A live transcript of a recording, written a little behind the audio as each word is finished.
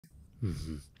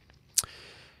Mhm.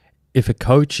 If a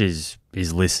coach is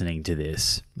listening to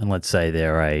this, and let's say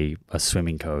they're a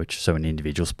swimming coach, so an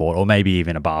individual sport, or maybe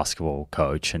even a basketball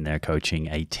coach, and they're coaching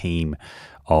a team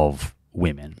of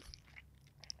women,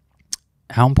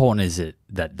 how important is it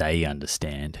that they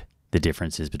understand the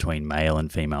differences between male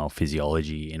and female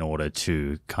physiology in order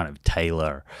to kind of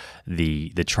tailor the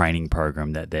training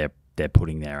program that they're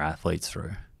putting their athletes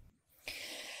through?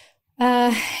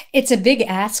 It's a big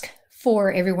ask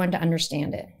for everyone to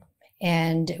understand it.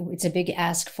 And it's a big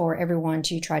ask for everyone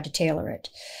to try to tailor it.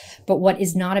 But what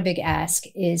is not a big ask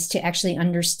is to actually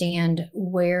understand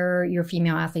where your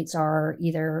female athletes are,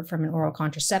 either from an oral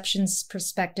contraception's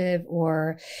perspective,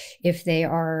 or if they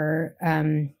are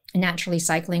naturally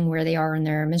cycling, where they are in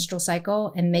their menstrual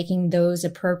cycle, and making those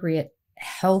appropriate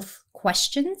health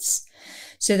questions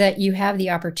so that you have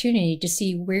the opportunity to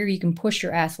see where you can push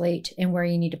your athlete and where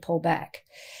you need to pull back.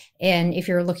 And if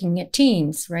you're looking at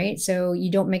teams, right? So you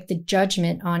don't make the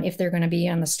judgment on if they're going to be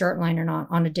on the start line or not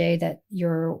on a day that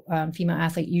your female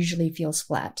athlete usually feels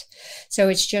flat. So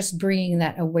it's just bringing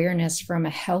that awareness from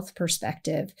a health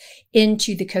perspective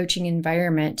into the coaching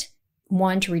environment.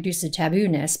 One, to reduce the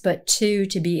tabooness, but two,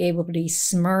 to be able to be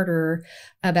smarter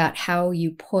about how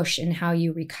you push and how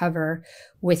you recover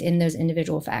within those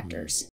individual factors.